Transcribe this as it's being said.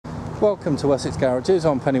Welcome to Wessex Garages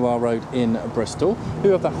on Pennywell Road in Bristol. We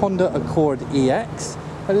have the Honda Accord EX.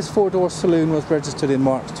 Now, this four-door saloon was registered in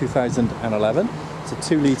March 2011. It's a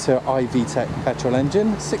 2-litre i-Vtec petrol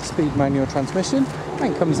engine, 6-speed manual transmission,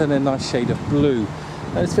 and comes in a nice shade of blue.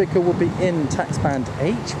 Now, this vehicle will be in tax band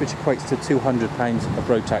H, which equates to £200 of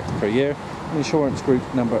road tax per year, and insurance group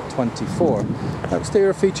number 24. Now,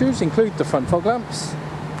 exterior features include the front fog lamps,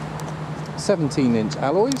 17-inch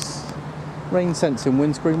alloys, rain sensing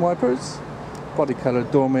windscreen wipers, body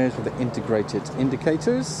coloured door mirrors with the integrated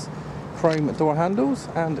indicators, chrome door handles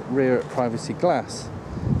and rear privacy glass.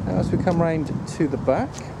 Now as we come round to the back,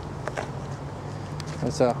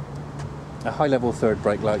 there's a high level third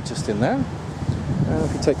brake light just in there. And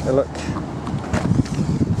if you take a look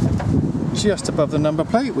just above the number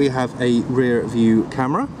plate, we have a rear view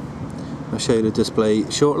camera. I'll show you the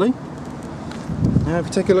display shortly. Now if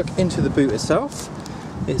you take a look into the boot itself,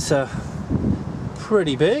 it's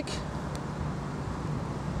pretty big.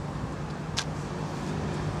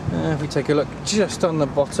 If we take a look just on the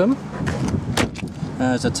bottom,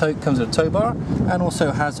 comes with a tow bar and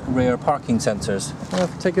also has rear parking sensors. Now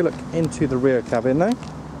if we take a look into the rear cabin now,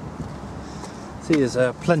 see there's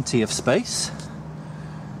plenty of space.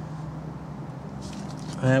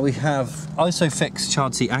 We have ISOFIX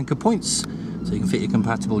child seat anchor points, so you can fit your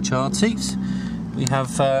compatible child seats. We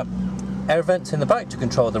have air vents in the back to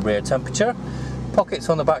control the rear temperature, pockets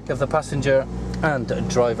on the back of the passenger and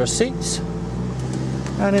driver's seats,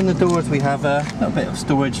 and in the doors we have a little bit of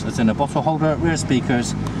storage that's in a bottle holder, rear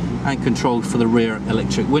speakers and controlled for the rear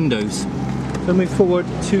electric windows. So move forward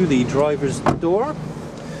to the driver's door.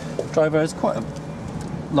 The driver has quite a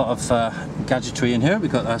lot of gadgetry in here.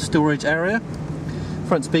 We've got a storage area,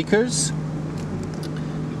 front speakers,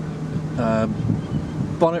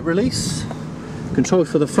 bonnet release, controls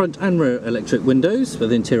for the front and rear electric windows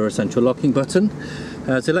with interior central locking button.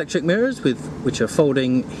 There's electric mirrors which are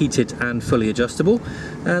folding, heated and fully adjustable,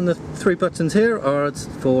 and the 3 buttons here are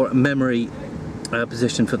for memory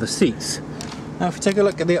position for the seats. Now if you take a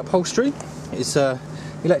look at the upholstery, it's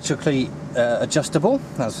electrically adjustable.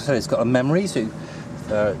 As I said, it's got a memory so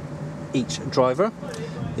each driver.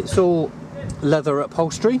 It's all leather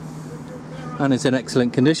upholstery and it's in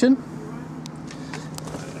excellent condition.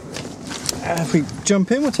 If we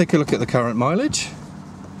jump in, we'll take a look at the current mileage,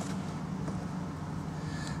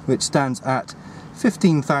 which stands at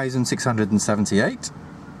 15,678.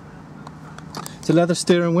 It's a leather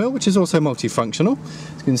steering wheel, which is also multifunctional.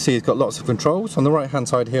 As you can see, it's got lots of controls. On the right hand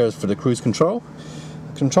side here is for the cruise control.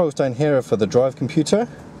 The controls down here are for the drive computer.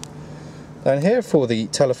 Down here for the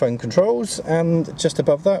telephone controls, and just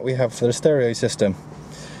above that we have for the stereo system.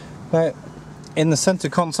 Now, in the center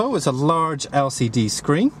console is a large LCD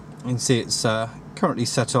screen. You can see it's currently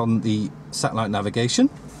set on the satellite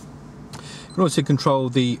navigation. You can also control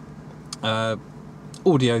the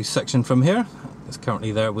audio section from here. It's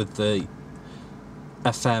currently there with the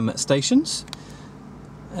FM stations.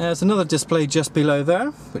 There's another display just below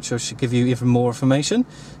there, which should give you even more information.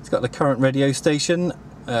 It's got the current radio station,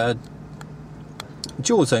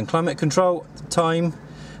 dual zone climate control, time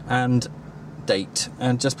and date.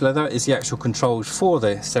 And just below that is the actual controls for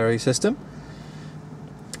the stereo system.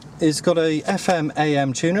 It's got a FM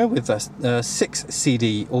AM tuner with a 6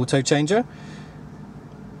 CD auto changer.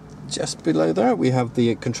 Just below there we have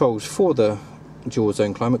the controls for the dual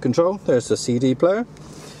zone climate control. There's the CD player.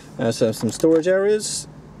 So some storage areas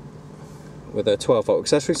with a 12-volt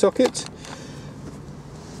accessory socket.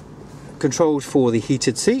 Controls for the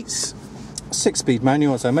heated seats. 6-speed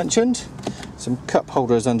manual, as I mentioned. Some cup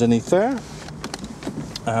holders underneath there.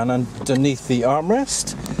 And underneath the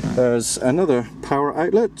armrest there's another power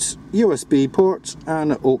outlet, USB port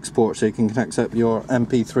and aux port, so you can connect up your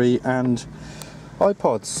MP3 and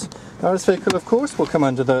iPods. Now this vehicle of course will come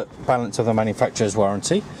under the balance of the manufacturer's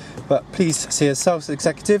warranty, but please see a sales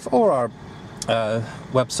executive or our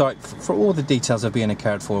website for all the details of being a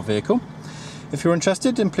cared for vehicle. If you're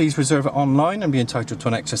interested, then please reserve it online and be entitled to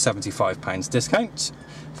an extra £75 discount.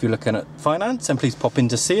 If you're looking at finance, then please pop in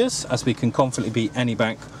to see us, as we can confidently beat any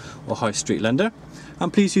bank or high street lender.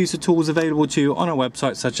 And please use the tools available to you on our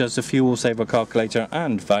website, such as the fuel saver calculator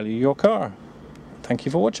and value your car. Thank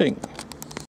you for watching.